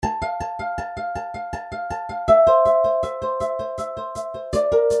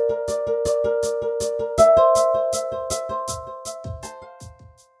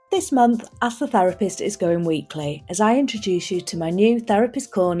This month, Ask the Therapist is going weekly as I introduce you to my new Therapist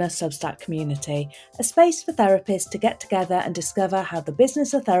Corner Substack community, a space for therapists to get together and discover how the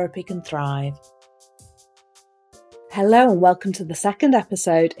business of therapy can thrive. Hello and welcome to the second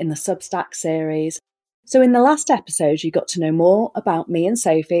episode in the Substack series. So in the last episode, you got to know more about me and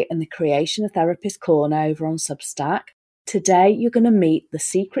Sophie and the creation of Therapist Corner over on Substack. Today, you're going to meet the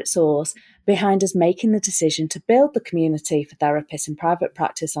secret sauce behind us making the decision to build the community for therapists in private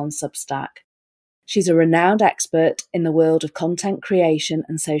practice on Substack. She's a renowned expert in the world of content creation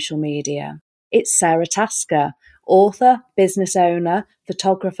and social media. It's Sara, author, business owner,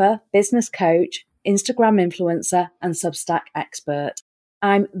 photographer, business coach, Instagram influencer, and Substack expert.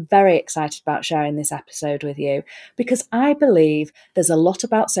 I'm very excited about sharing this episode with you because I believe there's a lot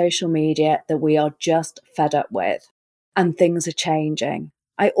about social media that we are just fed up with. And things are changing.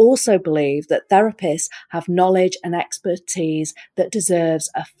 I also believe that therapists have knowledge and expertise that deserves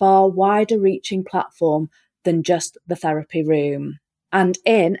a far wider reaching platform than just the therapy room. And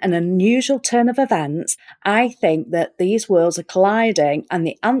in an unusual turn of events, I think that these worlds are colliding and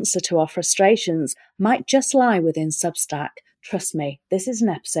the answer to our frustrations might just lie within Substack. Trust me, this is an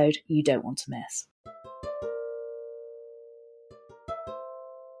episode you don't want to miss.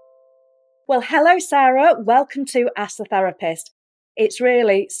 Well, hello, Sara. Welcome to Ask the Therapist. It's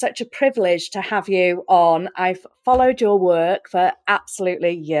really such a privilege to have you on. I've followed your work for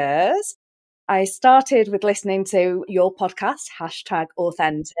absolutely years. I started with listening to your podcast,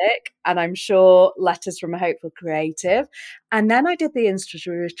 #Authentic, and I'm sure Letters from a Hopeful Creative. And then I did the Insta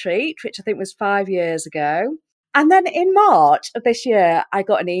Retreat, which I think was 5 years ago. And then in March of this year, I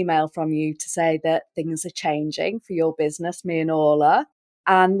got an email from you to say that things are changing for your business, me and Orla.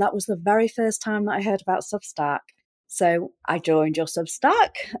 And that was the very first time that I heard about Substack. So I joined your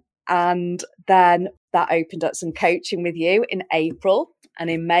Substack, and then that opened up some coaching with you in April. And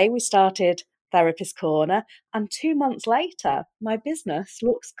in May, we started Therapist Corner. And 2 months later, my business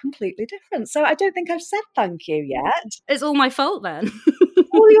looks completely different. So I don't think I've said thank you yet. It's all my fault then.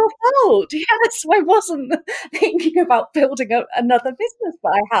 All your fault. Yes, I wasn't thinking about building up another business,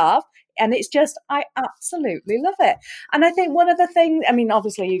 but I have. And it's just, I absolutely love it. And I think one of the things, I mean,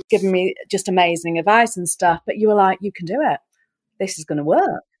 obviously you've given me just amazing advice and stuff, but you were like, you can do it. This is going to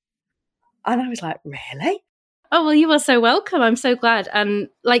work. And I was like, really? Oh, well, you are so welcome. I'm so glad. And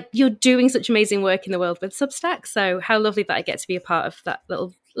you're doing such amazing work in the world with Substack. So how lovely that I get to be a part of that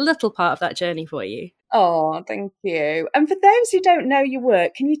little part of that journey for you. Oh, thank you. And for those who don't know your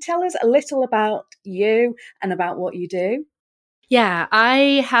work, can you tell us a little about you and about what you do? Yeah,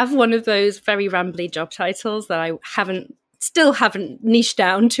 I have one of those very rambly job titles that I still haven't niched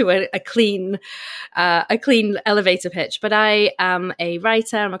down to a clean elevator pitch. But I am a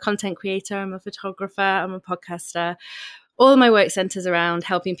writer, I'm a content creator, I'm a photographer, I'm a podcaster. All of my work centers around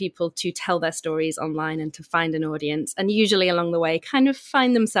helping people to tell their stories online and to find an audience, and usually along the way kind of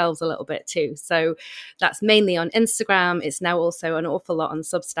find themselves a little bit too. So that's mainly on Instagram. It's now also an awful lot on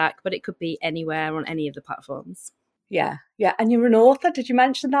Substack, but it could be anywhere on any of the platforms. Yeah. And you're an author. Did you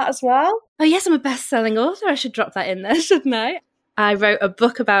mention that as well? Oh, yes, I'm a best-selling author. I should drop that in there, shouldn't I? I wrote a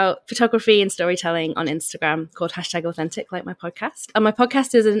book about photography and storytelling on Instagram called #Authentic, like my podcast. And my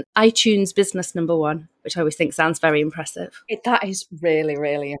podcast is an iTunes business #1, which I always think sounds very impressive. That is really,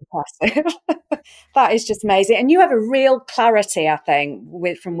 really impressive. That is just amazing. And you have a real clarity, I think,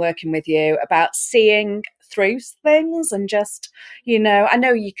 from working with you about seeing through things and just, I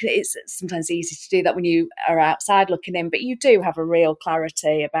know it's sometimes easy to do that when you are outside looking in, but you do have a real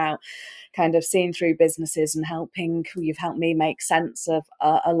clarity about kind of seeing through businesses and you've helped me make sense of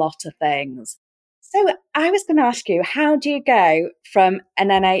a lot of things. So I was going to ask you, how do you go from an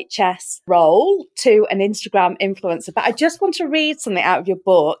NHS role to an Instagram influencer? But I just want to read something out of your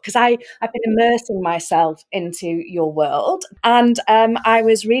book because I've been immersing myself into your world. And I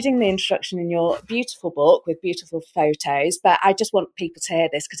was reading the introduction in your beautiful book with beautiful photos, but I just want people to hear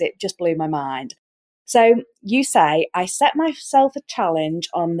this because it just blew my mind. So you say, I set myself a challenge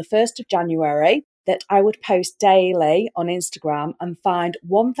on the 1st of January that I would post daily on Instagram and find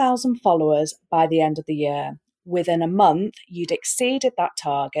 1,000 followers by the end of the year. Within a month, you'd exceeded that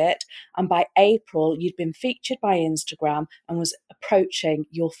target. And by April, you'd been featured by Instagram and was approaching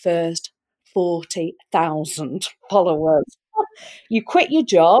your first 40,000 followers. You quit your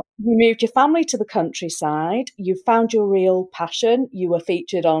job, you moved your family to the countryside, you found your real passion, you were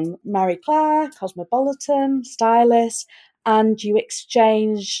featured on Marie Claire, Cosmopolitan, Stylist, and you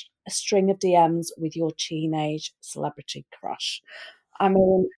exchanged a string of DMs with your teenage celebrity crush. I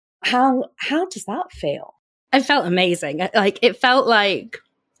mean, how does that feel? It felt amazing. It felt like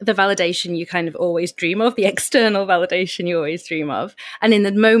the validation you kind of always dream of, the external validation you always dream of. And in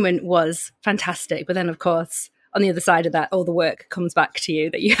the moment was fantastic. But then, of course, on the other side of that, all the work comes back to you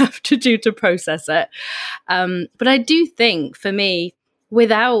that you have to do to process it. But I do think for me,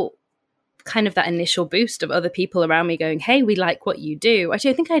 without kind of that initial boost of other people around me going, hey, we like what you do, I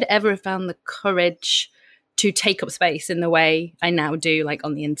don't think I'd ever have found the courage to take up space in the way I now do, like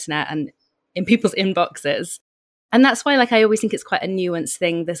on the internet and in people's inboxes. And that's why, like, I always think it's quite a nuanced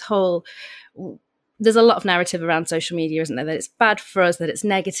thing. There's a lot of narrative around social media, isn't there? That it's bad for us, that it's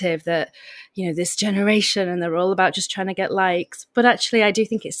negative, that, you know, this generation and they're all about just trying to get likes. But actually, I do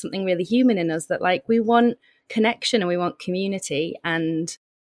think it's something really human in us that, like, we want connection and we want community. And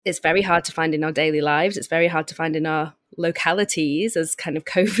it's very hard to find in our daily lives. It's very hard to find in our localities, as kind of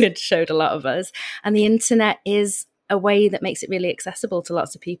COVID showed a lot of us. And the internet is a way that makes it really accessible to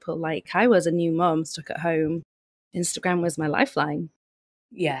lots of people. Like, I was a new mom stuck at home. Instagram was my lifeline.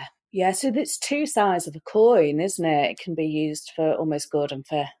 Yeah. Yeah, so it's two sides of a coin, isn't it? It can be used for almost good and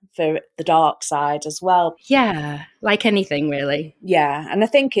for the dark side as well. Yeah, like anything, really. Yeah, and I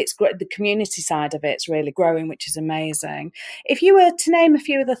think it's great. The community side of it's really growing, which is amazing. If you were to name a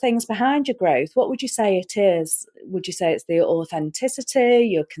few of the things behind your growth, what would you say it is? Would you say it's the authenticity,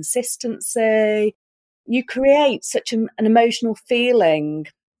 your consistency? You create such an emotional feeling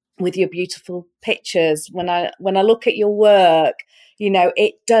with your beautiful pictures. When I look at your work, you know,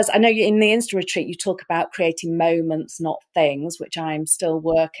 it does. I know in the Insta retreat you talk about creating moments, not things, which I'm still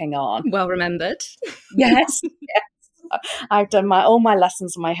working on. Well remembered. Yes, yes. I've done all my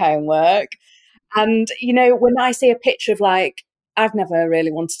lessons and my homework. And, you know, when I see a picture of, like, I've never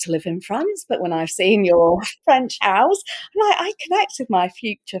really wanted to live in France, but when I've seen your French house, I'm like, I connect with my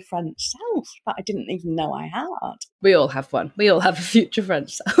future French self that I didn't even know I had. We all have one. We all have a future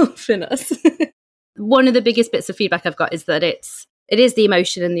French self in us. One of the biggest bits of feedback I've got is that it is the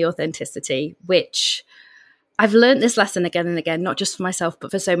emotion and the authenticity, which I've learned this lesson again and again, not just for myself,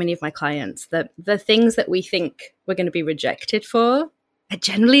 but for so many of my clients, that the things that we think we're going to be rejected for are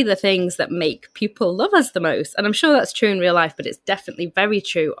generally the things that make people love us the most. And I'm sure that's true in real life, but it's definitely very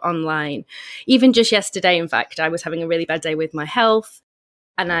true online. Even just yesterday, in fact, I was having a really bad day with my health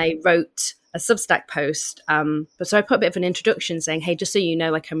and I wrote a Substack post. But so I put a bit of an introduction saying, hey, just so you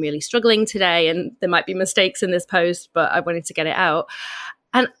know, like, I'm really struggling today and there might be mistakes in this post, but I wanted to get it out.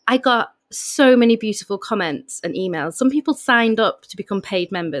 And I got so many beautiful comments and emails. Some people signed up to become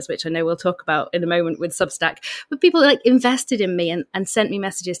paid members, which I know we'll talk about in a moment with Substack. But people, like, invested in me and sent me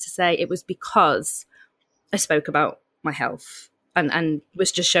messages to say it was because I spoke about my health and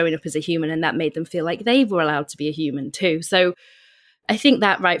was just showing up as a human, and that made them feel like they were allowed to be a human too. So I think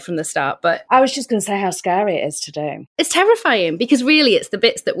that right from the start. But I was just going to say how scary it is to do. It's terrifying because really it's the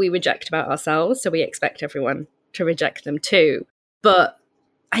bits that we reject about ourselves. So we expect everyone to reject them too. But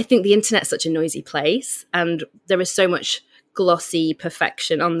I think the internet's such a noisy place and there is so much glossy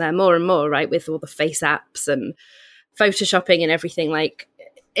perfection on there more and more, right? With all the face apps and photoshopping and everything. Like,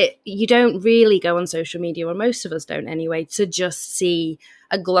 you don't really go on social media, or most of us don't anyway, to just see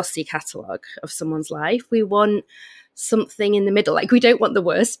a glossy catalogue of someone's life. We want something in the middle. Like, we don't want the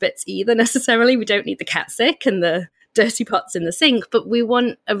worst bits either necessarily. We don't need the cat sick and the dirty pots in the sink, but we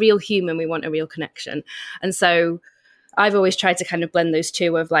want a real human. We want a real connection. And so I've always tried to kind of blend those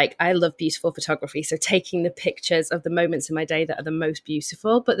two of, like, I love beautiful photography. So taking the pictures of the moments in my day that are the most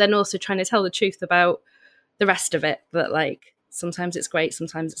beautiful, but then also trying to tell the truth about the rest of it, that, like, sometimes it's great,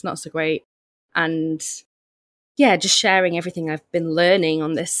 sometimes it's not so great. And yeah, just sharing everything I've been learning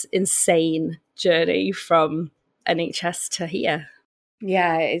on this insane journey from NHS to here.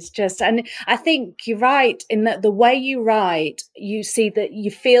 Yeah, it's just, and I think you're right in that the way you write, you see that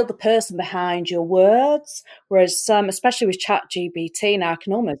you feel the person behind your words, whereas especially with ChatGPT now, I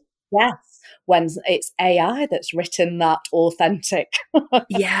can almost guess when it's AI that's written that authentic.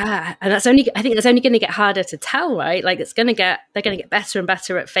 Yeah, and I think that's only going to get harder to tell, right? Like, they're going to get better and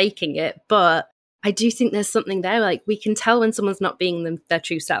better at faking it, but I do think there's something there. Like, we can tell when someone's not being their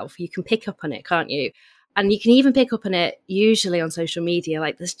true self. You can pick up on it, can't you? And you can even pick up on it usually on social media.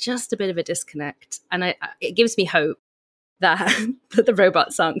 Like, there's just a bit of a disconnect. And it gives me hope that, that the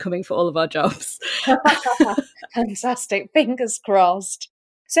robots aren't coming for all of our jobs. Fantastic. Fingers crossed.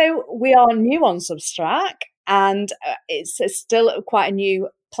 So we are new on Substack and it's still quite a new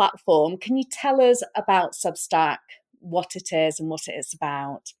platform. Can you tell us about Substack, what it is and what it is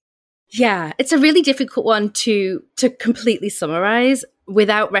about? Yeah, it's a really difficult one to completely summarize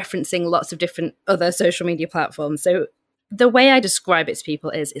without referencing lots of different other social media platforms. So the way I describe it to people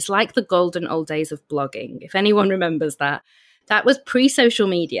is it's like the golden old days of blogging. If anyone remembers that, that was pre-social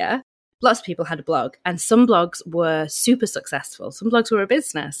media. lots of people had a blog, and some blogs were super successful. Some blogs were a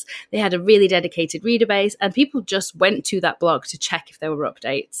business. They had a really dedicated reader base, and people just went to that blog to check if there were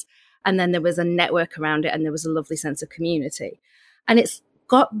updates. And then there was a network around it, and there was a lovely sense of community. And it's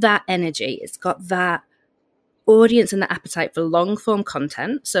got that energy. It's got that audience and the appetite for long form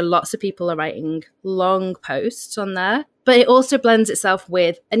content. So lots of people are writing long posts on there, but it also blends itself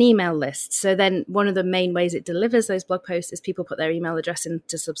with an email list. So then one of the main ways it delivers those blog posts is people put their email address in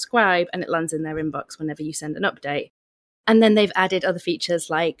to subscribe, and it lands in their inbox whenever you send an update. And then they've added other features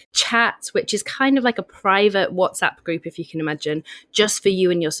like chat, which is kind of like a private WhatsApp group, if you can imagine, just for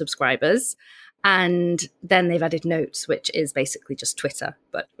you and your subscribers. And then they've added notes, which is basically just Twitter,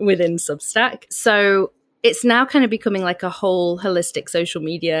 but within Substack. So it's now kind of becoming like a whole holistic social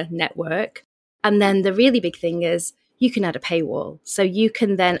media network. And then the really big thing is you can add a paywall. So you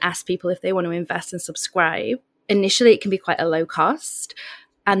can then ask people if they want to invest and subscribe. Initially, it can be quite a low cost.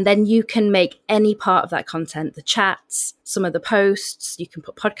 And then you can make any part of that content, the chats, some of the posts, you can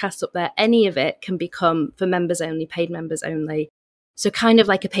put podcasts up there. Any of it can become for members only, paid members only. So kind of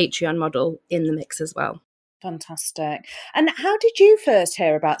like a Patreon model in the mix as well. Fantastic. And how did you first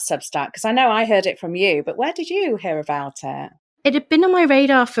hear about Substack? Because I know I heard it from you, but where did you hear about it? It had been on my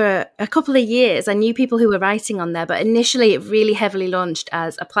radar for a couple of years. I knew people who were writing on there, but initially it really heavily launched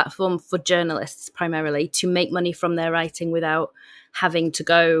as a platform for journalists primarily to make money from their writing without having to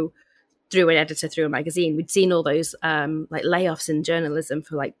go through an editor, through a magazine. We'd seen all those like layoffs in journalism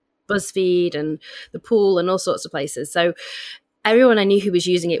for like BuzzFeed and The Pool and all sorts of places. So everyone I knew who was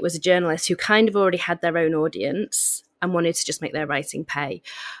using it was a journalist who kind of already had their own audience and wanted to just make their writing pay.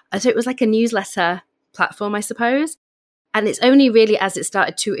 So it was like a newsletter platform, I suppose. And it's only really as it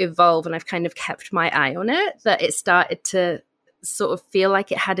started to evolve, and I've kind of kept my eye on it, that it started to sort of feel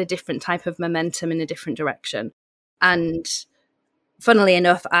like it had a different type of momentum in a different direction. And funnily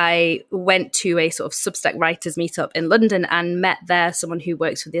enough, I went to a sort of Substack writers meetup in London and met there someone who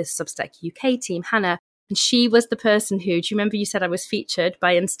works for the Substack UK team, Hannah. And she was the person who, do you remember you said I was featured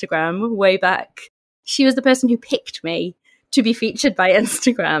by Instagram way back? She was the person who picked me to be featured by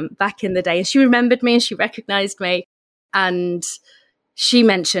Instagram back in the day. And she remembered me and she recognized me. And she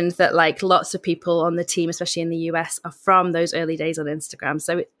mentioned that like lots of people on the team, especially in the US, are from those early days on Instagram.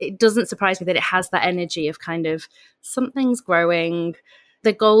 So it doesn't surprise me that it has that energy of kind of something's growing.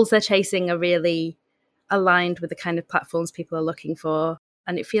 The goals they're chasing are really aligned with the kind of platforms people are looking for.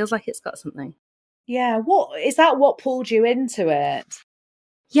 And it feels like it's got something. Yeah, what is that? What pulled you into it?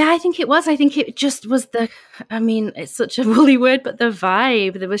 Yeah, I think it was. I think it just was it's such a woolly word, but the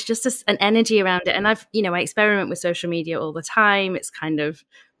vibe, there was just an energy around it. And I experiment with social media all the time.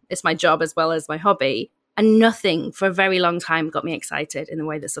 It's my job as well as my hobby. And nothing for a very long time got me excited in the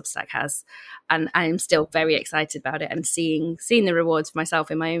way that Substack has. And I'm still very excited about it and seeing the rewards for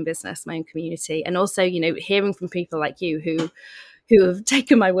myself in my own business, my own community. And also, hearing from people like you who have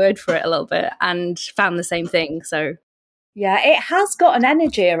taken my word for it a little bit and found the same thing. So yeah, it has got an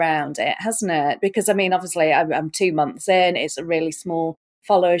energy around it, hasn't it? Because I mean, obviously, I'm 2 months in. It's a really small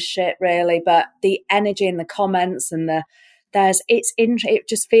followership, really, but the energy in the comments and it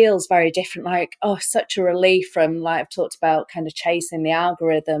just feels very different. Like, oh, such a relief from, like I've talked about, kind of chasing the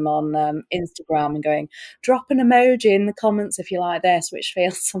algorithm on Instagram and going, drop an emoji in the comments if you like this, which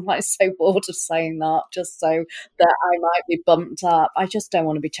feels I'm like so bored of saying that just so that I might be bumped up. I just don't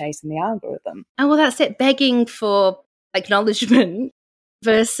want to be chasing the algorithm. and well, that's it, begging for acknowledgement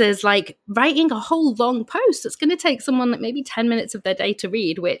versus like writing a whole long post that's going to take someone like maybe 10 minutes of their day to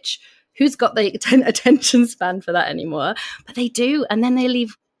read, which who's got the attention span for that anymore? But they do. And then they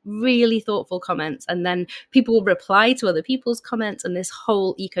leave really thoughtful comments, and then people will reply to other people's comments, and this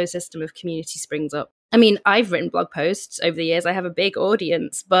whole ecosystem of community springs up. I mean, I've written blog posts over the years. I have a big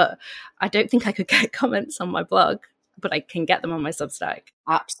audience, but I don't think I could get comments on my blog, but I can get them on my Substack.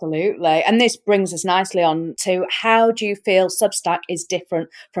 Absolutely. And this brings us nicely on to, how do you feel Substack is different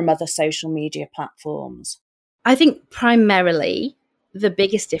from other social media platforms? I think primarily the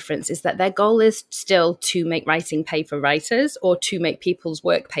biggest difference is that their goal is still to make writing pay for writers, or to make people's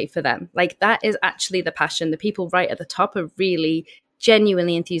work pay for them. Like, that is actually the passion. The people right at the top are really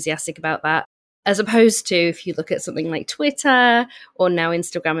genuinely enthusiastic about that. As opposed to if you look at something like Twitter or now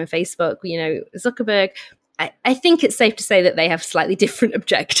Instagram and Facebook, Zuckerberg, I think it's safe to say that they have slightly different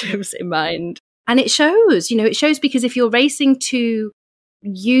objectives in mind. And it shows, because if you're racing to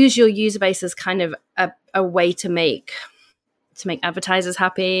use your user base as kind of a way to make advertisers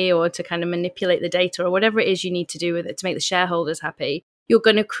happy, or to kind of manipulate the data, or whatever it is you need to do with it to make the shareholders happy, you're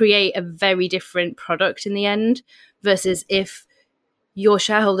going to create a very different product in the end, versus if your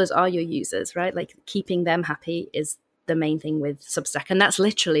shareholders are your users, right? Like, keeping them happy is the main thing with Substack. And that's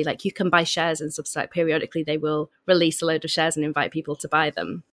literally like you can buy shares in Substack. Periodically, they will release a load of shares and invite people to buy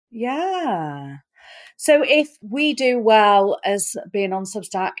them. Yeah. So if we do well as being on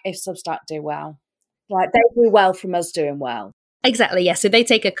Substack, if Substack do well, like they do well from us doing well. Exactly, yeah. So they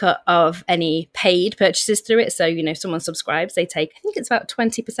take a cut of any paid purchases through it. So, if someone subscribes, they take, I think it's about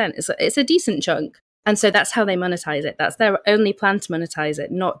 20%. It's a decent chunk. And so that's how they monetize it. That's their only plan to monetize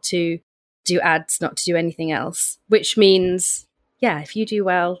it, not to do ads, not to do anything else, which means, yeah, if you do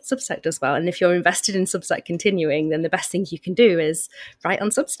well, Substack does well. And if you're invested in Substack continuing, then the best thing you can do is write on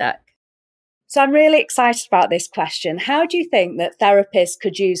Substack. So I'm really excited about this question. How do you think that therapists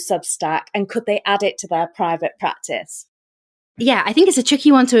could use Substack, and could they add it to their private practice? Yeah, I think it's a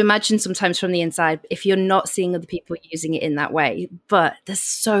tricky one to imagine sometimes from the inside if you're not seeing other people using it in that way. But there's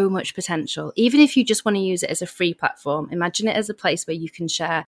so much potential. Even if you just want to use it as a free platform, imagine it as a place where you can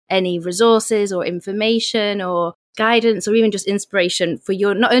share any resources or information or guidance or even just inspiration for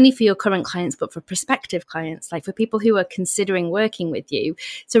your, not only for your current clients, but for prospective clients, like for people who are considering working with you.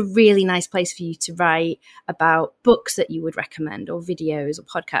 It's a really nice place for you to write about books that you would recommend or videos or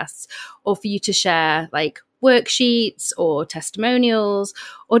podcasts, or for you to share like worksheets or testimonials,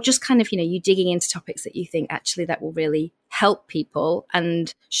 or just kind of, you digging into topics that you think actually that will really help people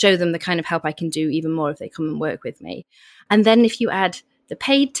and show them the kind of help I can do even more if they come and work with me. And then if you add the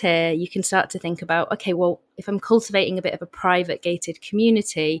paid tier, you can start to think about, okay, well, if I'm cultivating a bit of a private gated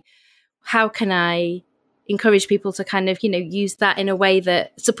community, how can I encourage people to kind of, use that in a way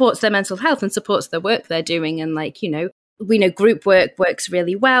that supports their mental health and supports the work they're doing? And like, we know group work works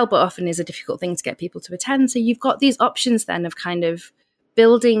really well, but often is a difficult thing to get people to attend. So you've got these options then of kind of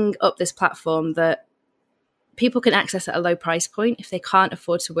building up this platform that people can access at a low price point if they can't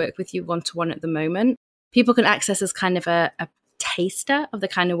afford to work with you one-to-one at the moment. People can access as kind of a taster of the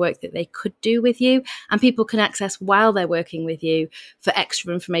kind of work that they could do with you, and people can access while they're working with you for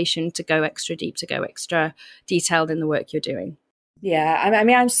extra information to go extra deep, to go extra detailed in the work you're doing. Yeah, I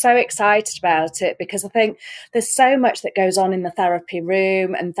mean, I'm so excited about it because I think there's so much that goes on in the therapy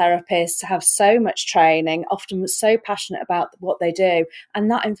room, and therapists have so much training, often so passionate about what they do.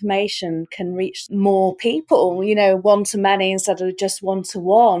 And that information can reach more people, one to many instead of just one to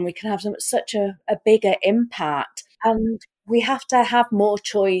one. We can have such a bigger impact. And we have to have more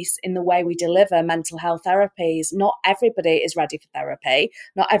choice in the way we deliver mental health therapies. Not everybody is ready for therapy.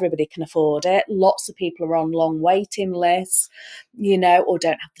 Not everybody can afford it. Lots of people are on long waiting lists, or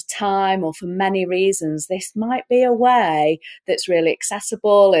don't have the time, or for many reasons. This might be a way that's really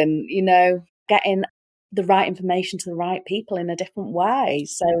accessible and, getting the right information to the right people in a different way.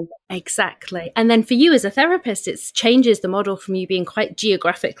 So exactly. And then for you as a therapist, it changes the model from you being quite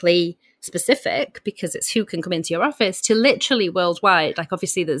geographically specific, because it's who can come into your office, to literally worldwide. Like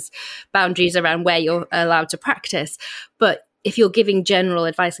obviously there's boundaries around where you're allowed to practice, but if you're giving general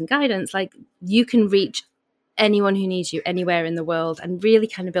advice and guidance, like you can reach anyone who needs you anywhere in the world and really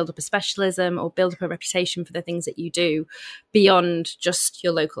kind of build up a specialism or build up a reputation for the things that you do beyond just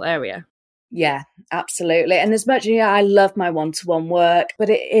your local area. yeah, absolutely. And as much, I love my one-to-one work, but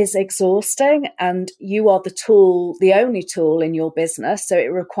it is exhausting, and you are the tool, the only tool in your business. So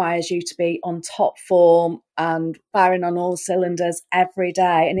it requires you to be on top form and firing on all cylinders every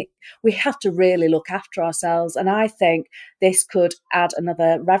day. And we have to really look after ourselves. And I think this could add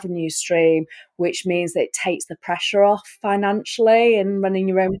another revenue stream, which means that it takes the pressure off financially and running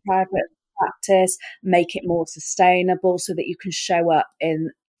your own private practice, make it more sustainable so that you can show up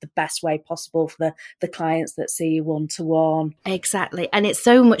in the best way possible for the clients that see you one-to-one. Exactly. And it's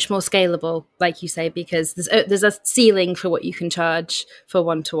so much more scalable, like you say, because there's a ceiling for what you can charge for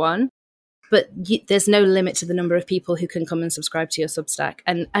one-to-one, but there's no limit to the number of people who can come and subscribe to your Substack.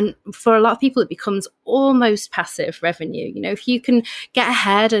 And for a lot of people, it becomes almost passive revenue. If you can get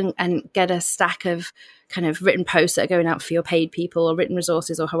ahead and get a stack of kind of written posts that are going out for your paid people, or written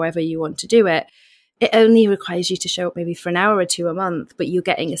resources, or however you want to do it, it only requires you to show up maybe for an hour or two a month, but you're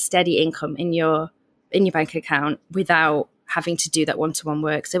getting a steady income in your bank account without having to do that one-to-one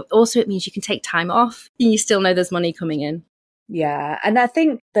work. So also it means you can take time off and you still know there's money coming in. Yeah. And I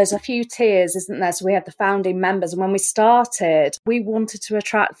think there's a few tiers, isn't there? So we have the founding members. And when we started, we wanted to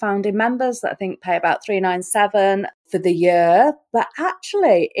attract founding members that I think pay about $397 for the year. But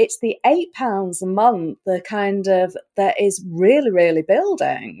actually, it's the £8 a month, the kind of that is really, really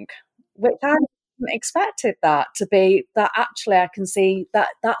building, which I expected that to be, that actually I can see that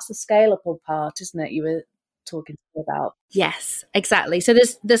that's the scalable part, isn't it? You were talking about. Yes, exactly. So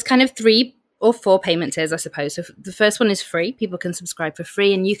there's kind of 3 or 4 payment tiers, I suppose. So the first one is free. People can subscribe for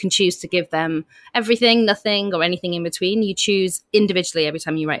free, and you can choose to give them everything, nothing, or anything in between. You choose individually every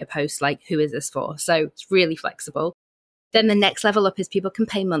time you write a post, like, who is this for? So it's really flexible. Then the next level up is people can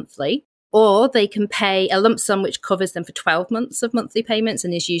pay monthly, or they can pay a lump sum which covers them for 12 months of monthly payments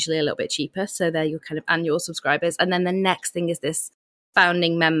and is usually a little bit cheaper. So they're your kind of annual subscribers. And then the next thing is this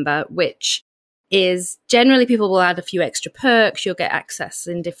founding member, which is generally people will add a few extra perks. You'll get access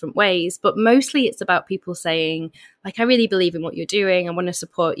in different ways, but mostly it's about people saying, like, I really believe in what you're doing. I want to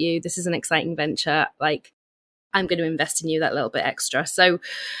support you. This is an exciting venture. Like, I'm going to invest in you that little bit extra. So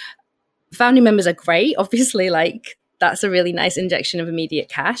founding members are great. Obviously, like, that's a really nice injection of immediate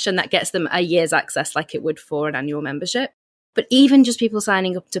cash, and that gets them a year's access like it would for an annual membership. But even just people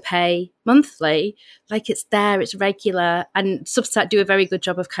signing up to pay monthly, like, it's there, it's regular. And Substack do a very good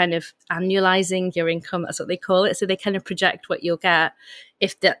job of kind of annualizing your income. That's what they call it. So they kind of project what you'll get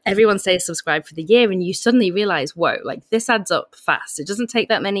if everyone stays subscribed for the year, and you suddenly realize, whoa, like, this adds up fast. It doesn't take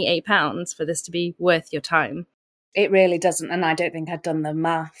that many £8 for this to be worth your time. It really doesn't, and I don't think I'd done the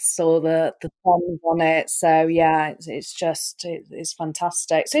maths or the sums on it. So yeah, it's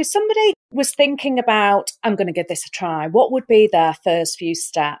fantastic. So if somebody was thinking about, I'm going to give this a try, what would be their first few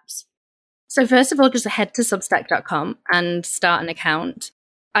steps? So first of all, just head to substack.com and start an account.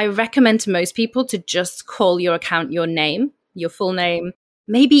 I recommend to most people to just call your account your name, your full name.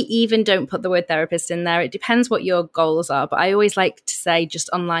 Maybe even don't put the word therapist in there. It depends what your goals are. But I always like to say, just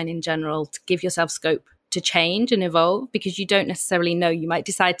online in general, to give yourself scope to change and evolve, because you don't necessarily know. You might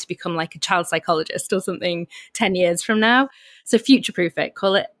decide to become like a child psychologist or something 10 years from now. So future-proof it,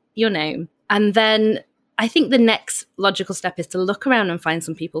 call it your name. And then I think the next logical step is to look around and find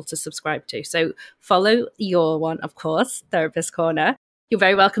some people to subscribe to. So follow your one, of course, Therapist Corner. You're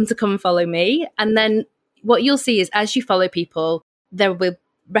very welcome to come and follow me. And then what you'll see is as you follow people, there will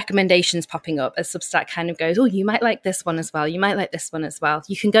recommendations popping up as Substack kind of goes, oh, you might like this one as well. You might like this one as well.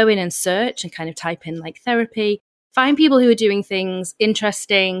 You can go in and search and kind of type in like therapy, find people who are doing things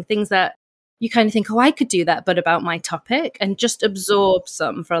interesting, things that you kind of think, oh, I could do that, but about my topic, and just absorb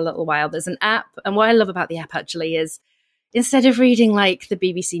some for a little while. There's an app. And what I love about the app actually is instead of reading like the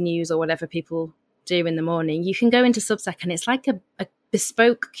BBC News or whatever people do in the morning, you can go into Substack and it's like a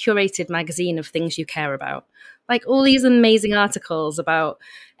bespoke curated magazine of things you care about. Like all these amazing articles about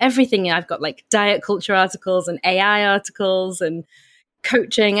everything. I've got like diet culture articles and AI articles and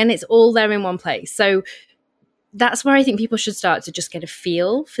coaching, and it's all there in one place. So that's where I think people should start to just get a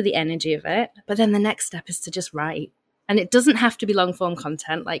feel for the energy of it. But then the next step is to just write. And it doesn't have to be long form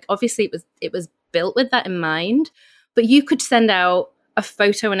content. Like obviously it was built with that in mind, but you could send out a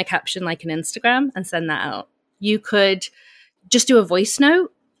photo and a caption like an Instagram and send that out. You could just do a voice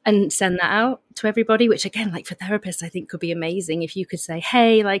note and send that out to everybody, which again, like for therapists, I think could be amazing if you could say,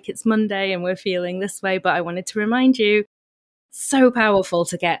 hey, like it's Monday and we're feeling this way, but I wanted to remind you. So powerful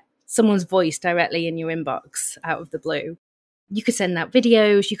to get someone's voice directly in your inbox out of the blue. You could send out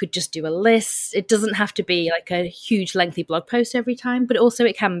videos, you could just do a list. It doesn't have to be like a huge lengthy blog post every time, but also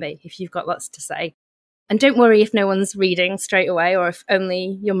it can be if you've got lots to say. And don't worry if no one's reading straight away or if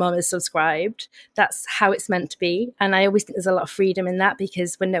only your mum is subscribed. That's how it's meant to be. And I always think there's a lot of freedom in that,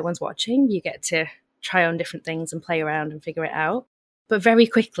 because when no one's watching, you get to try on different things and play around and figure it out. But very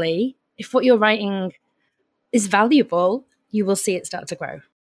quickly, if what you're writing is valuable, you will see it start to grow.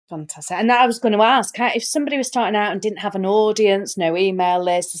 Fantastic. And I was going to ask, if somebody was starting out and didn't have an audience, no email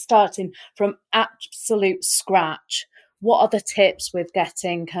list, starting from absolute scratch, what are the tips with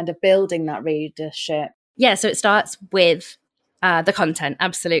getting kind of building that readership? Yeah, so it starts with the content,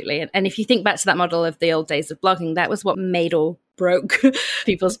 absolutely. And if you think back to that model of the old days of blogging, that was what made or broke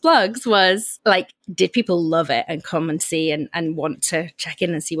people's blogs, was like, did people love it and come and see and want to check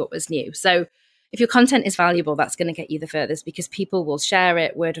in and see what was new? So if your content is valuable, that's going to get you the furthest, because people will share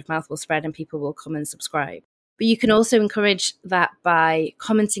it, word of mouth will spread, and people will come and subscribe. But you can also encourage that by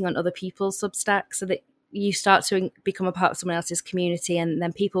commenting on other people's Substack, so that you start to become a part of someone else's community, and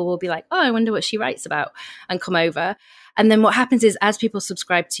then people will be like, oh, I wonder what she writes about, and come over. And then what happens is, as people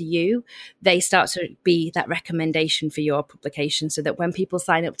subscribe to you, they start to be that recommendation for your publication, so that when people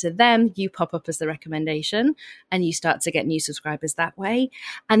sign up to them, you pop up as the recommendation and you start to get new subscribers that way.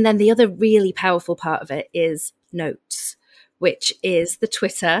 And then the other really powerful part of it is notes, which is the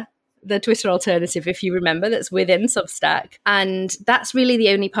Twitter alternative, if you remember, that's within Substack. And that's really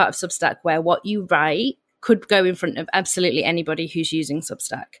the only part of Substack where what you write could go in front of absolutely anybody who's using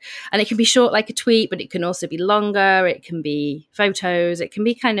Substack. And it can be short like a tweet, but it can also be longer. It can be photos. It can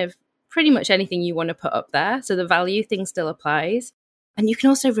be kind of pretty much anything you want to put up there. So the value thing still applies. And you can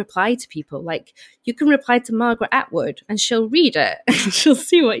also reply to people. Like, you can reply to Margaret Atwood and she'll read it and she'll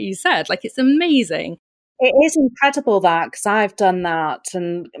see what you said. Like, it's amazing. It is incredible that, because I've done that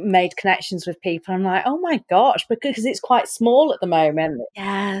and made connections with people. I'm like, oh my gosh, because it's quite small at the moment.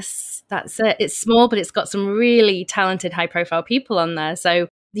 Yes, that's it. It's small, but it's got some really talented, high profile people on there. So,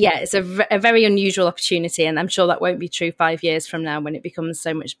 yeah, it's a very unusual opportunity. And I'm sure that won't be true 5 years from now when it becomes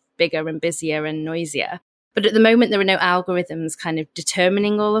so much bigger and busier and noisier. But at the moment, there are no algorithms kind of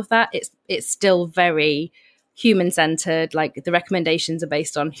determining all of that. It's still very human centered. Like the recommendations are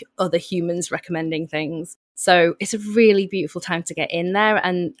based on other humans recommending things. So it's a really beautiful time to get in there.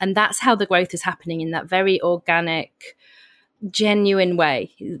 And that's how the growth is happening, in that very organic, genuine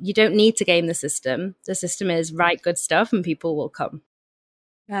way. You don't need to game the system. The system is write good stuff and people will come.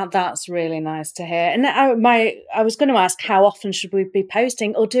 Now that's really nice to hear. And I was going to ask how often should we be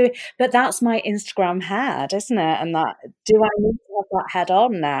posting or doing, but that's my Instagram head, isn't it? And that, do I need to have that head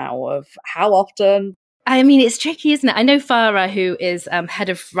on now of how often? I mean, it's tricky, isn't it? I know Farah, who is head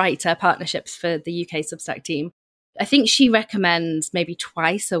of writer partnerships for the UK Substack team. I think she recommends maybe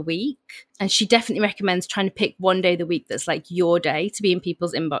twice a week. And she definitely recommends trying to pick one day of the week that's like your day to be in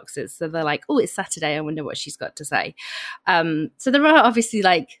people's inboxes. So they're like, oh, it's Saturday. I wonder what she's got to say. So there are obviously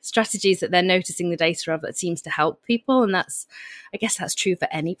like strategies that they're noticing the data of that seems to help people. And I guess that's true for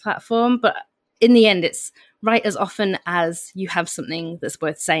any platform. But in the end, it's write as often as you have something that's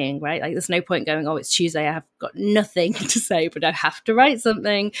worth saying, right? Like there's no point going, oh, it's Tuesday, I have got nothing to say, but I have to write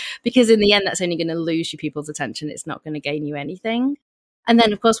something, because in the end, that's only going to lose you people's attention. It's not going to gain you anything. And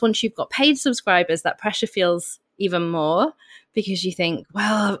then, of course, once you've got paid subscribers, that pressure feels even more, because you think,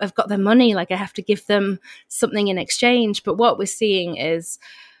 well, I've got their money, like I have to give them something in exchange. But what we're seeing is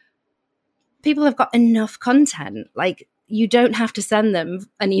people have got enough content. Like you don't have to send them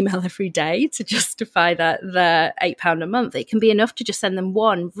an email every day to justify that they're £8 a month. It can be enough to just send them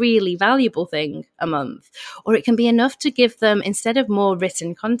one really valuable thing a month. Or it can be enough to give them, instead of more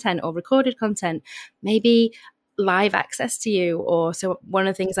written content or recorded content, maybe live access to you. Or so one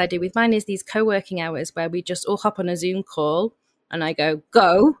of the things I do with mine is these co-working hours where we just all hop on a Zoom call and I go,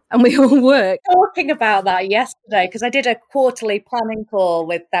 and we all work. Talking about that yesterday, because I did a quarterly planning call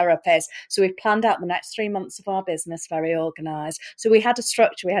with therapists. So we've planned out the next 3 months of our business, very organised. So we had a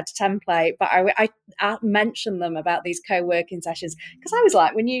structure, we had a template, but I mentioned them about these co-working sessions, because I was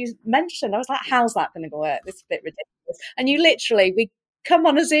like, when you mentioned, I was like, how's that going to work? This is a bit ridiculous. And you literally, we come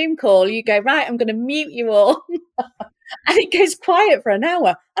on a Zoom call, you go, right, I'm going to mute you all. And it goes quiet for an hour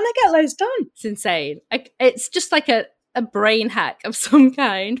and I get loads done. It's insane. It's just like a brain hack of some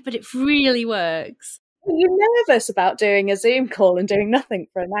kind, but it really works. You're nervous about doing a Zoom call and doing nothing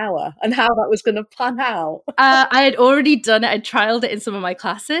for an hour and how that was going to plan out. I had already done it. I trialed it in some of my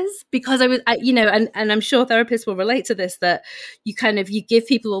classes because and I'm sure therapists will relate to this, that you give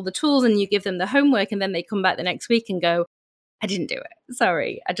people all the tools and you give them the homework and then they come back the next week and go, I didn't do it.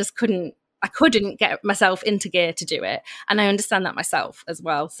 Sorry. I couldn't get myself into gear to do it. And I understand that myself as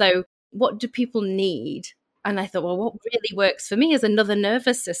well. So what do people need? And I thought, well, what really works for me is another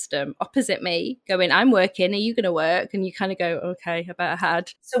nervous system opposite me going, I'm working, are you going to work? And you kind of go, okay, I bet I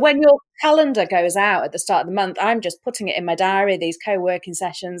had. So when your calendar goes out at the start of the month, I'm just putting it in my diary, these co-working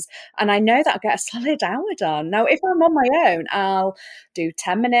sessions, and I know that I'll get a solid hour done. Now, if I'm on my own, I'll do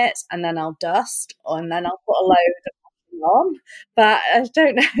 10 minutes and then I'll dust and then I'll put a load on. But I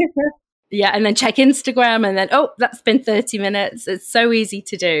don't know. Yeah, and then check Instagram and then, oh, that's been 30 minutes. It's so easy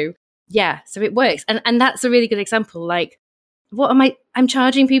to do. Yeah, so it works. And that's a really good example. Like, I'm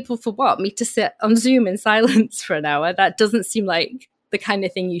charging people for what? Me to sit on Zoom in silence for an hour? That doesn't seem like the kind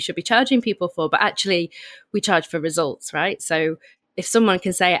of thing you should be charging people for. But actually, we charge for results, right? So if someone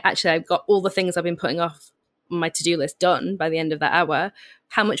can say, actually, I've got all the things I've been putting off on my to-do list done by the end of that hour,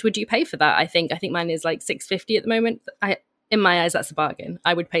 how much would you pay for that? I think mine is like $6.50 at the moment. In my eyes, that's a bargain.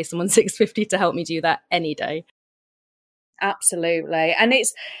 I would pay someone $6.50 to help me do that any day. Absolutely. And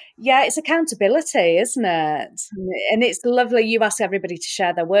it's accountability, isn't it? And it's lovely. You ask everybody to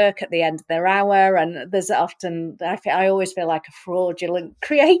share their work at the end of their hour. And there's often, I always feel like a fraudulent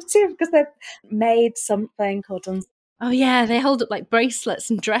creative because they've made something or done. Oh, yeah. They hold up like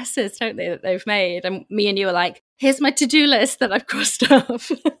bracelets and dresses, don't they, that they've made? And me and you are like, here's my to-do list that I've crossed off.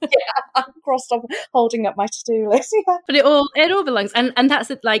 Yeah, I've crossed off holding up my to-do list. Yeah. But it all belongs. And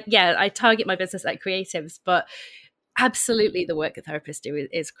that's it. Like, yeah, I target my business at creatives, but absolutely the work that therapists do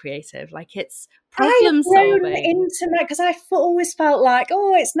is creative. Like it's problem solving. Into that because I always felt like,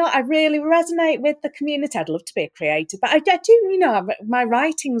 oh, it's not. I really resonate with the community. I'd love to be a creative, but I do. My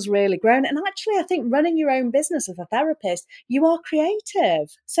writing's really grown, and actually, I think running your own business as a therapist, you are creative.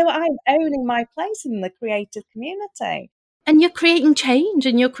 So I'm owning my place in the creative community. And you're creating change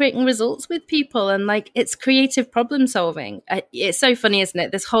and you're creating results with people, and like it's creative problem solving. It's so funny, isn't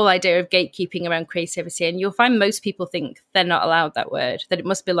it? This whole idea of gatekeeping around creativity, and you'll find most people think they're not allowed that word, that it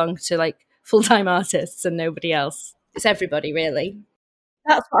must belong to like full-time artists and nobody else. It's everybody, really.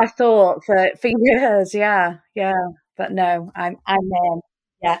 That's what I thought for years. Yeah, yeah. But no, I'm in.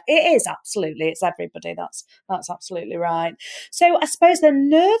 Yeah, it is absolutely. It's everybody. That's absolutely right. So I suppose the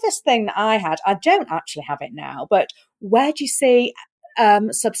nervous thing that I had, I don't actually have it now, but where do you see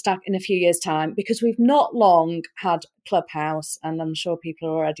Substack in a few years' time? Because we've not long had Clubhouse, and I'm sure people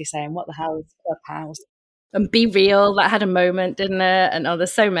are already saying, "What the hell is Clubhouse?" And Be Real, that had a moment, didn't it? And oh,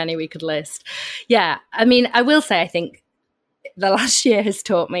 there's so many we could list. Yeah, I mean, I will say, I think the last year has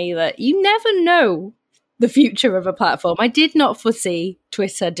taught me that you never know the future of a platform. I did not foresee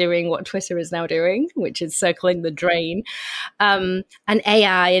Twitter doing what Twitter is now doing, which is circling the drain. And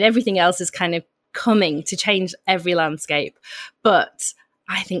AI and everything else is kind of coming to change every landscape. But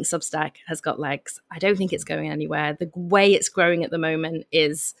I think Substack has got legs. I don't think it's going anywhere. The way it's growing at the moment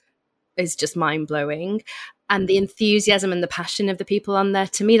is just mind blowing. And the enthusiasm and the passion of the people on there,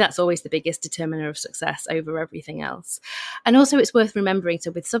 to me, that's always the biggest determiner of success over everything else. And also, it's worth remembering,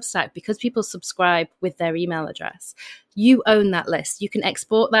 so with Substack, because people subscribe with their email address, you own that list. You can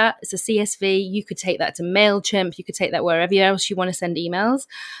export that. It's a CSV. You could take that to MailChimp. You could take that wherever else you want to send emails.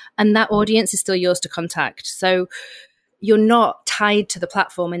 And that audience is still yours to contact. So you're not tied to the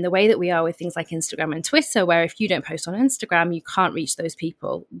platform in the way that we are with things like Instagram and Twitter, where if you don't post on Instagram, you can't reach those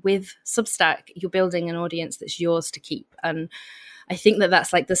people. With Substack, you're building an audience that's yours to keep. And I think that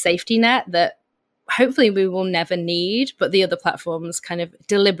that's like the safety net that hopefully we will never need, but the other platforms kind of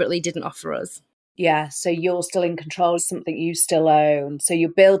deliberately didn't offer us. Yeah, so you're still in control of something you still own. So you're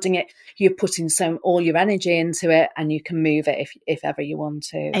building it, you're putting all your energy into it, and you can move it if ever you want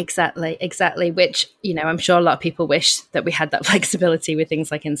to. Exactly, exactly. Which, I'm sure a lot of people wish that we had that flexibility with things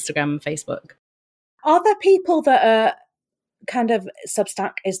like Instagram and Facebook. Are there people that are kind of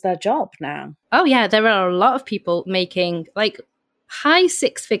Substack is their job now? Oh yeah, there are a lot of people making like high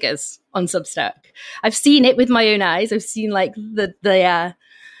six figures on Substack. I've seen it with my own eyes. I've seen like the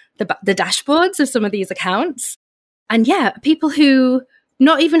dashboards of some of these accounts, and yeah, people who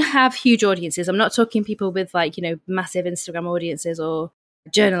not even have huge audiences. I'm not talking people with like massive Instagram audiences or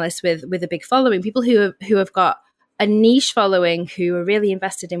journalists with a big following. People who have got a niche following, who are really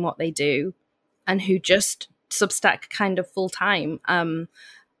invested in what they do, and who just Substack kind of full time. And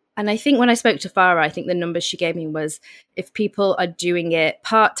I think when I spoke to Farah, I think the numbers she gave me was if people are doing it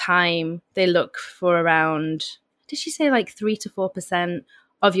part time, they look for around, did she say like 3 to 4%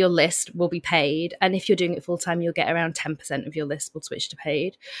 of your list will be paid? And if you're doing it full time, you'll get around 10% of your list will switch to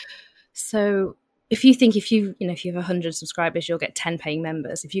paid. So if you think if you have 100 subscribers, you'll get 10 paying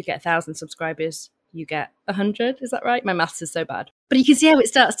members. If you get 1,000 subscribers, you get 100. Is that right? My maths is so bad. But you can see how it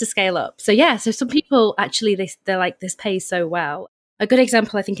starts to scale up. So yeah, so some people actually, they're like, this pays so well. A good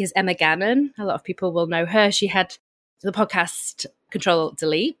example, I think, is Emma Gannon. A lot of people will know her. She had the podcast Control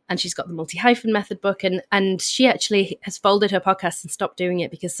Delete, and she's got the multi-hyphen method book. And she actually has folded her podcast and stopped doing it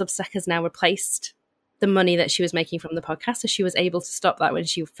because Substack has now replaced the money that she was making from the podcast. So she was able to stop that when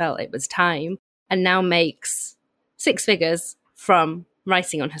she felt it was time, and now makes six figures from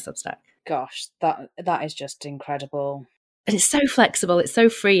writing on her Substack. Gosh, that is just incredible. And it's so flexible, it's so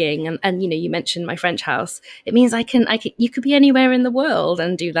freeing. And you mentioned my French house. It means I can you could be anywhere in the world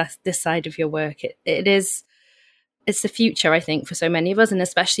and do this side of your work. It's the future, I think, for so many of us, and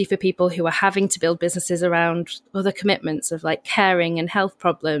especially for people who are having to build businesses around other commitments of like caring and health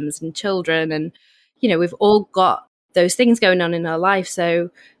problems and children. And, we've all got those things going on in our life. So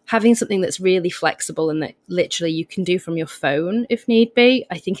having something that's really flexible and that literally you can do from your phone if need be,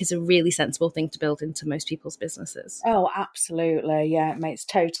 I think is a really sensible thing to build into most people's businesses. Oh, absolutely. Yeah, it makes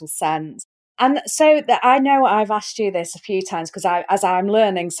total sense. And so that I know I've asked you this a few times because as I'm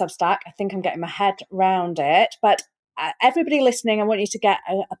learning Substack, I think I'm getting my head round it. But everybody listening, I want you to get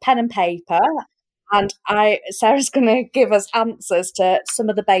a pen and paper. And Sarah's going to give us answers to some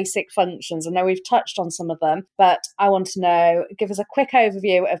of the basic functions. I know we've touched on some of them, but I want to know, give us a quick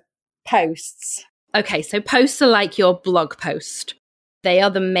overview of posts. Okay, so posts are like your blog post. They are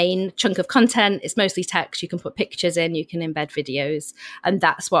the main chunk of content. It's mostly text. You can put pictures in, you can embed videos. And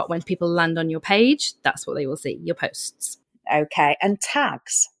that's what, when people land on your page, that's what they will see, your posts. Okay, and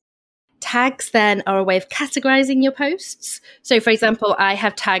tags. Tags then are a way of categorizing your posts. So for example, I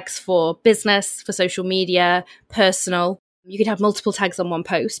have tags for business, for social media, personal. You could have multiple tags on one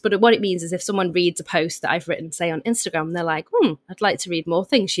post, but what it means is if someone reads a post that I've written, say on Instagram, they're like, I'd like to read more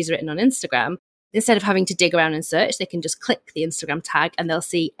things she's written on Instagram. Instead of having to dig around and search, they can just click the Instagram tag and they'll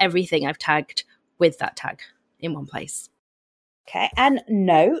see everything I've tagged with that tag in one place. Okay. And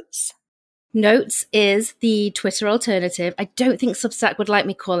notes. Notes is the Twitter alternative. I don't think Substack would like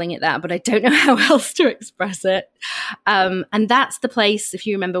me calling it that, but I don't know how else to express it. And that's the place, if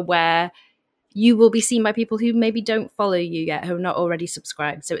you remember, where you will be seen by people who maybe don't follow you yet, who are not already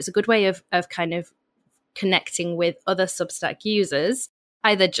subscribed. So it's a good way of kind of connecting with other Substack users,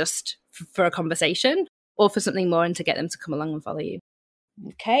 either just for a conversation or for something more and to get them to come along and follow you.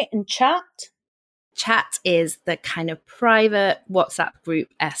 Okay. And chat. Chat is the kind of private WhatsApp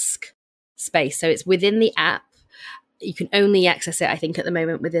group-esque space. So it's within the app. You can only access it, I think, at the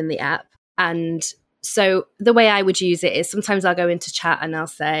moment within the app. And so the way I would use it is sometimes I'll go into chat and I'll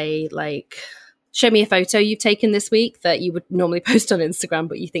say, like, show me a photo you've taken this week that you would normally post on Instagram,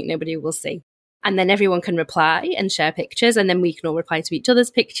 but you think nobody will see. And then everyone can reply and share pictures, and then we can all reply to each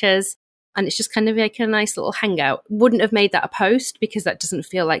other's pictures. And it's just kind of like a nice little hangout. Wouldn't have made that a post because that doesn't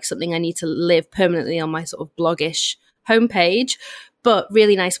feel like something I need to live permanently on my sort of bloggish homepage, but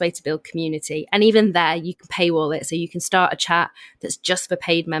really nice way to build community. And even there, you can paywall it. So you can start a chat that's just for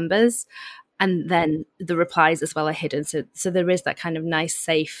paid members. And then the replies as well are hidden. So there is that kind of nice,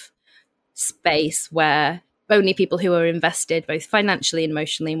 safe space where only people who are invested, both financially and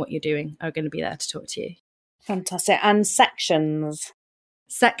emotionally, in what you're doing are going to be there to talk to you. Fantastic. And sections.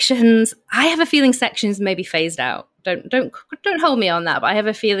 Sections. I have a feeling sections may be phased out. Don't hold me on that, but I have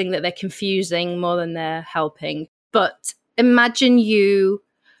a feeling that they're confusing more than they're helping. But imagine you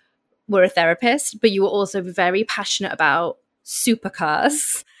were a therapist, but you were also very passionate about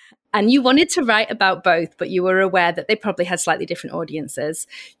supercars. And you wanted to write about both, but you were aware that they probably had slightly different audiences.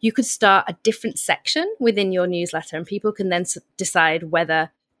 You could start a different section within your newsletter, and people can then decide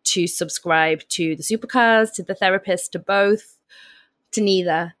whether to subscribe to the supercars, to the therapist, to both, to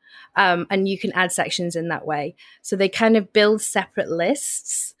neither. And you can add sections in that way. So they kind of build separate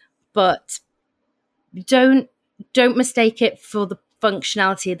lists, but don't mistake it for the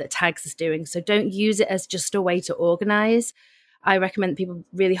functionality that tags is doing. So don't use it as just a way to organize. I recommend that people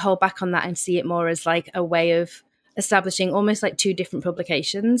really hold back on that and see it more as like a way of establishing almost like two different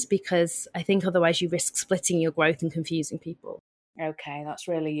publications, because I think otherwise you risk splitting your growth and confusing people. Okay, that's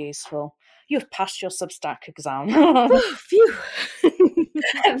really useful. You've passed your Substack exam. Phew.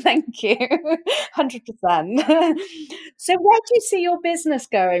 Thank you. 100%. So where do you see your business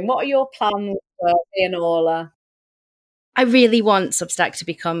going? What are your plans for Leonola? I really want Substack to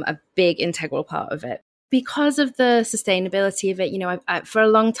become a big integral part of it because of the sustainability of it. You know, for a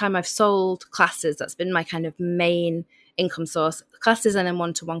long time, I've sold classes. That's been my kind of main income source, classes and then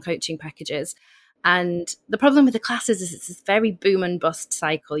one-to-one coaching packages. And the problem with the classes is it's this very boom and bust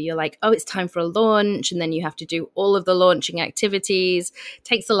cycle. You're like, oh, it's time for a launch. And then you have to do all of the launching activities. It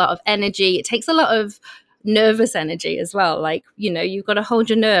takes a lot of energy. It takes a lot of nervous energy as well. Like, you know, you've got to hold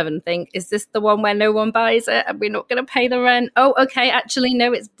your nerve and think, is this the one where no one buys it and we're not going to pay the rent? Oh, okay, actually,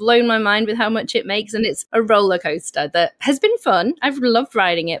 no, it's blown my mind with how much it makes. And it's a roller coaster that has been fun. I've loved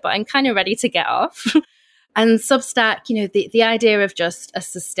riding it, but I'm kind of ready to get off. And Substack, you know, the idea of just a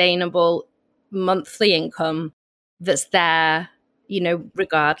sustainable monthly income that's there, you know,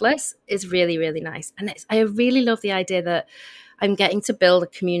 regardless, is really, really nice. And I really love the idea that I'm getting to build a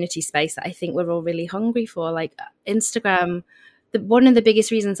community space that I think we're all really hungry for. Like Instagram, one of the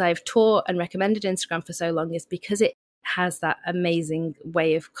biggest reasons I've taught and recommended Instagram for so long is because it has that amazing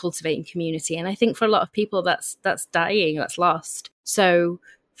way of cultivating community. And I think for a lot of people, that's dying, that's lost. So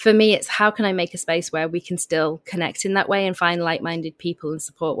for me, it's how can I make a space where we can still connect in that way and find like-minded people and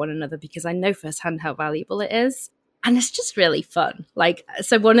support one another, because I know firsthand how valuable it is. And it's just really fun. Like,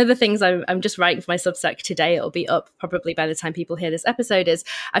 so one of the things I'm just writing for my Substack today, it'll be up probably by the time people hear this episode, is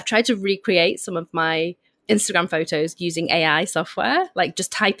I've tried to recreate some of my Instagram photos using AI software, like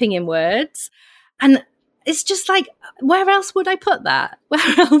just typing in words. And it's just like, where else would I put that?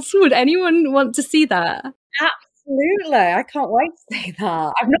 Where else would anyone want to see that? Absolutely. I can't wait to see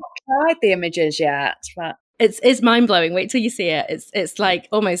that. I've not tried the images yet, but It's mind blowing. Wait till you see it. It's like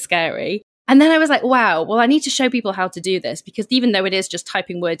almost scary. And then I was like, wow, well, I need to show people how to do this, because even though it is just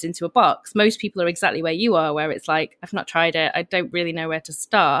typing words into a box, most people are exactly where you are, where it's like, I've not tried it. I don't really know where to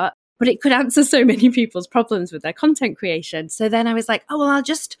start, but it could answer so many people's problems with their content creation. So then I was like, oh, well, I'll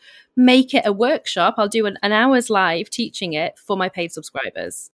just make it a workshop. I'll do an hour's live teaching it for my paid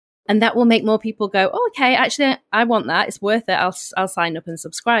subscribers. And that will make more people go, oh, okay, actually, I want that. It's worth it. I'll sign up and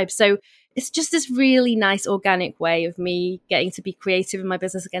subscribe. So it's just this really nice organic way of me getting to be creative in my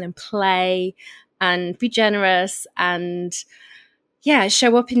business again and play and be generous and, yeah,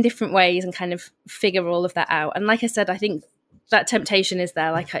 show up in different ways and kind of figure all of that out. And like I said, I think that temptation is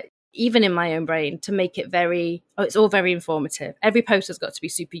there. Like even in my own brain, to make it it's all very informative. Every post has got to be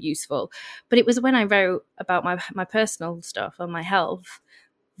super useful. But it was when I wrote about my personal stuff and my health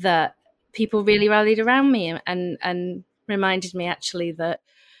that people really rallied around me and reminded me actually that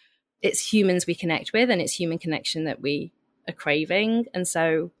it's humans we connect with, and it's human connection that we are craving. And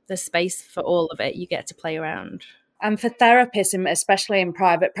so there's space for all of it. You get to play around. And for therapists, especially in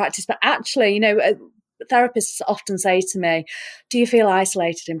private practice, but actually, therapists often say to me, do you feel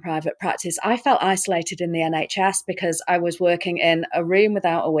isolated in private practice? I felt isolated in the NHS because I was working in a room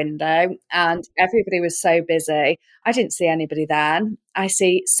without a window and everybody was so busy. I didn't see anybody then. I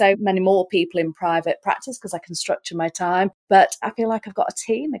see so many more people in private practice because I can structure my time, but I feel like I've got a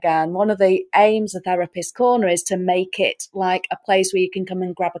team again. One of the aims of Therapist Corner is to make it like a place where you can come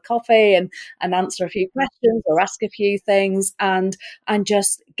and grab a coffee and answer a few questions or ask a few things, and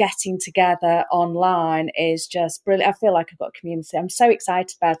just getting together online is just brilliant. I feel like I've got a community. I'm so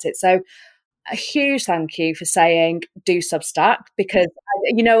excited about it. So a huge thank you for saying do Substack, because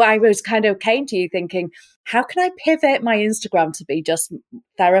I was kind of came to you thinking, how can I pivot my Instagram to be just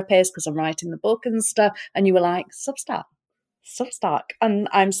therapist because I'm writing the book and stuff, and you were like Substack. And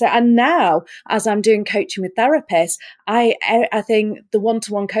and now as I'm doing coaching with therapists, I think the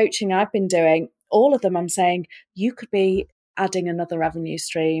one-to-one coaching I've been doing, all of them, I'm saying you could be adding another revenue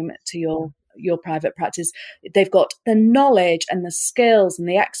stream to your private practice. They've got the knowledge and the skills and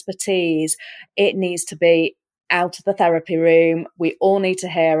the expertise. It needs to be out of the therapy room. We all need to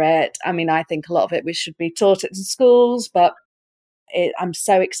hear it. I mean, I think a lot of it we should be taught it in schools, but I'm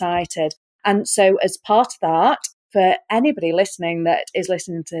so excited. And so as part of that, for anybody listening that is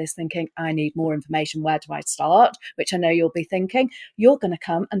listening to this thinking, I need more information, where do I start? Which I know you'll be thinking, you're going to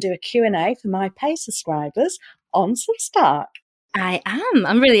come and do a Q&A for my pay subscribers on Substack. I am.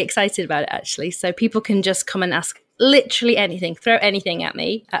 I'm really excited about it, actually. So people can just come and ask literally anything, throw anything at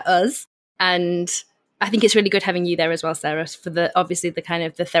me, at us. And I think it's really good having you there as well, Sarah, for obviously the kind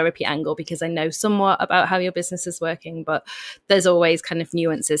of the therapy angle, because I know somewhat about how your business is working, but there's always kind of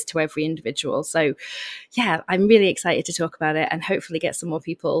nuances to every individual. So yeah, I'm really excited to talk about it and hopefully get some more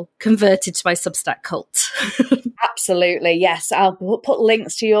people converted to my Substack cult. Absolutely. Yes. I'll put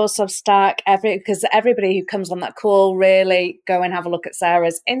links to your Substack, because everybody who comes on that call, really go and have a look at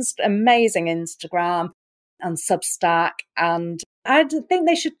Sarah's amazing Instagram and Substack. And I think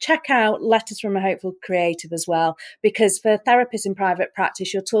they should check out Letters from a Hopeful Creative as well, because for therapists in private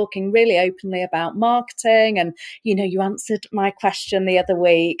practice, you're talking really openly about marketing. And, you answered my question the other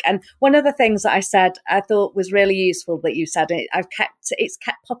week. And one of the things that I said, I thought was really useful that you said, it's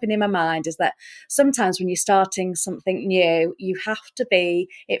kept popping in my mind, is that sometimes when you're starting something new,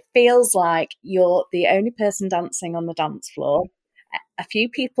 it feels like you're the only person dancing on the dance floor. A few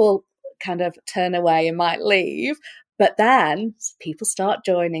people kind of turn away and might leave, but then people start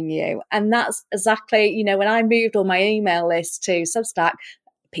joining you. And that's exactly, when I moved all my email list to Substack,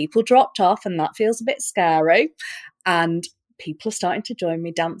 people dropped off, and that feels a bit scary. And people are starting to join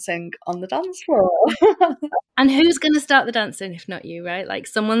me dancing on the dance floor. And who's going to start the dancing if not you, right? Like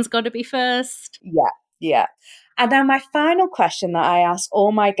someone's got to be first. Yeah. And now my final question that I ask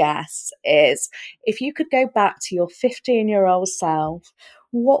all my guests is, if you could go back to your 15-year-old self,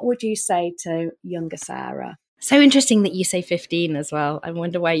 what would you say to younger Sarah? So interesting that you say 15 as well. I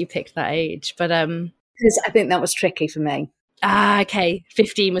wonder why you picked that age, but because I think that was tricky for me. Okay,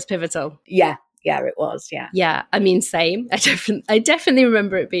 15 was pivotal. Yeah, it was. Yeah. I mean, same. I definitely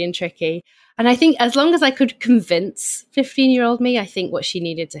remember it being tricky. And I think as long as I could convince 15-year-old me, I think what she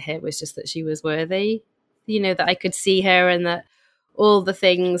needed to hear was just that she was worthy. That I could see her, and that all the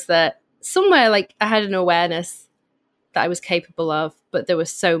things that somewhere, like, I had an awareness that I was capable of, but there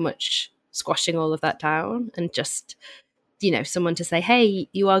was so much squashing all of that down, and just, someone to say, hey,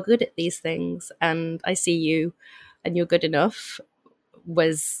 you are good at these things and I see you and you're good enough,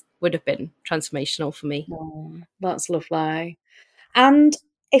 would have been transformational for me. Oh, that's lovely. And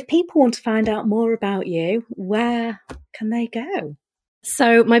if people want to find out more about you, where can they go?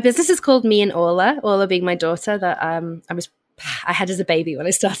 So my business is called Me and Orla being my daughter that I had as a baby when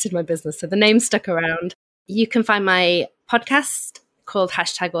I started my business. So the name stuck around. You can find my podcast called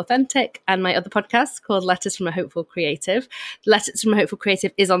 #Authentic and my other podcast called Letters from a Hopeful Creative. Letters from a Hopeful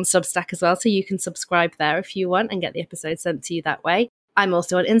Creative is on Substack as well, so you can subscribe there if you want and get the episode sent to you that way. I'm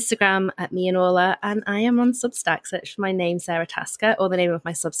also on Instagram at Me and Orla, and I am on Substack. Search for my name, Sara Tasker, or the name of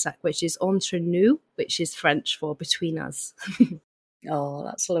my Substack, which is Entre Nous, which is French for Between Us. Oh,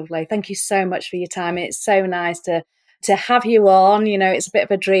 that's lovely. Thank you so much for your time. It's so nice to have you on. It's a bit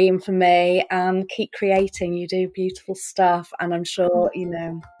of a dream for me, and keep creating. You do beautiful stuff, and I'm sure,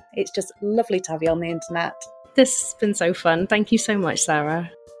 it's just lovely to have you on the internet. This has been so fun. Thank you so much,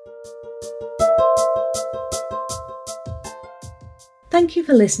 Sara. Thank you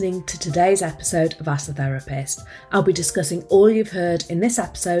for listening to today's episode of Ask the Therapist. I'll be discussing all you've heard in this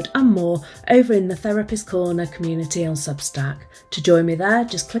episode and more over in the Therapist Corner community on Substack. To join me there,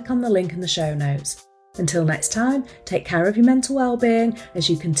 just click on the link in the show notes. Until next time, take care of your mental well-being as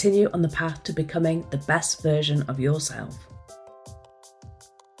you continue on the path to becoming the best version of yourself.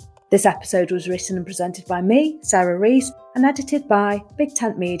 This episode was written and presented by me, Sara, and edited by Big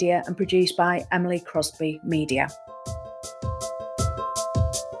Tent Media and produced by Emily Crosby Media.